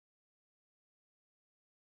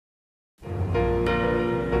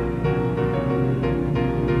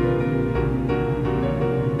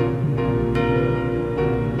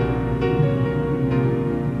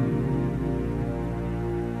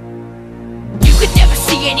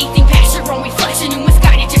be anything past your own reflection. You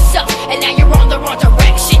misguided yourself, and now you're on the wrong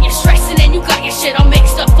direction. You're stressing and you got your shit all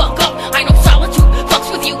mixed the fuck up. I know solitude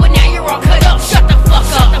fucks with you, and now you're all cut up. Shut the fuck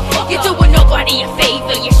up. You're doing nobody a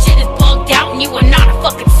favor. Your shit is bugged out, and you are not a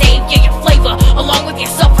fucking savior. Your flavor, along with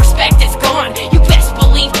your self-respect, is gone. You best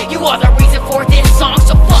believe you are the reason for this song.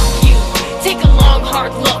 So fuck you. Take a long,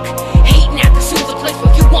 hard look. Hating at the shoes, a place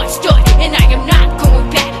where you once stood. And I am not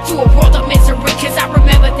going back to a world of misery, cause I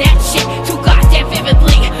remember that shit too goddamn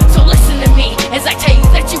vividly. So listen to me as I tell you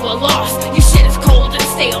that you are lost. Your shit is cold and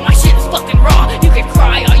stale, my shit is fucking raw. You can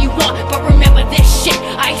cry all you want, but remember this shit.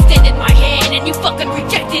 I extended my hand and you fucking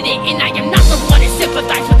rejected it. And I am not the one to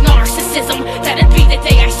sympathize with narcissism. That'd be the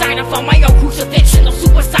day I sign off on my own crucifixion. Though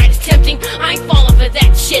suicide is tempting, I ain't falling for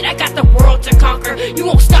that shit. I got the world to conquer. You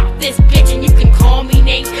won't stop this bitch, and you can call me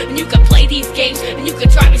names, and you can play these games, and you can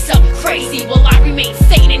drive yourself crazy while I remain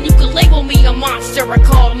sane. And you can label me a monster or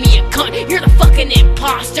call me a cunt. You're the fucking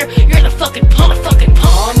imposter. You're the fucking punk.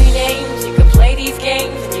 Call me names, you can play these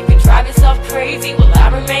games, and you can drive yourself crazy while I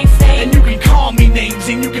remain sane. And you can call me names,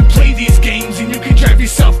 and you can play these games, and you can drive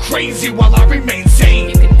yourself crazy while I remain sane.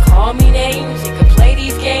 You can call me names, you can play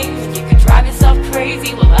these games, and you can drive yourself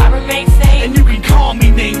crazy while I remain sane. And you can call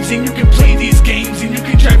me names, and you can play these games, and you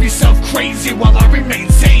can drive yourself crazy while I remain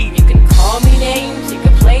sane. You can call me names, you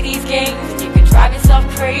can play these games, and you can drive yourself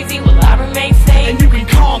crazy while I remain sane. And you can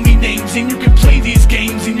call me names, and you can play these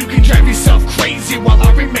games, and you can drive yourself crazy while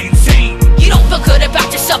I remain sane. You don't feel good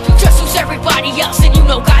about yourself, you just lose everybody else. And you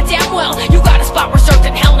know goddamn well you got a spot reserved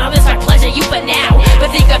in hell. Now this might pleasure you for now, but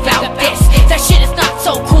think about this. That shit is not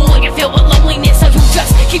so cool when you're filled with loneliness. So you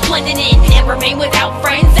just keep blending in and remain without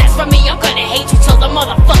friends. As for me, I'm gonna hate you till the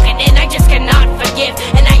motherfucking end. I just cannot forgive,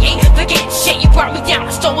 and I ain't forgetting shit. You brought me down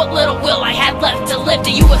and stole what little will I had left to live.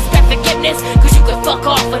 Do you expect forgiveness? Cause you could fuck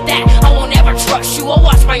off with that. I won't ever trust you, I'll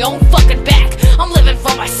watch my own fucking back. I'm living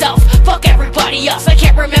for myself, fuck everybody else. I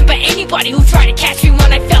can't remember anybody who tried to catch me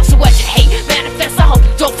when I fell. So what you hate manifest, I hope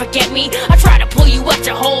you don't forget me. I tried to pull you out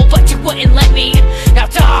your hole, but you wouldn't let me. Now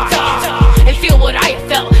die and feel what I have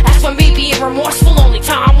felt. As for me being remorseful, only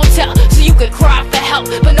time will tell. So you could cry for help,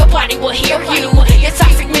 but nobody will hear you.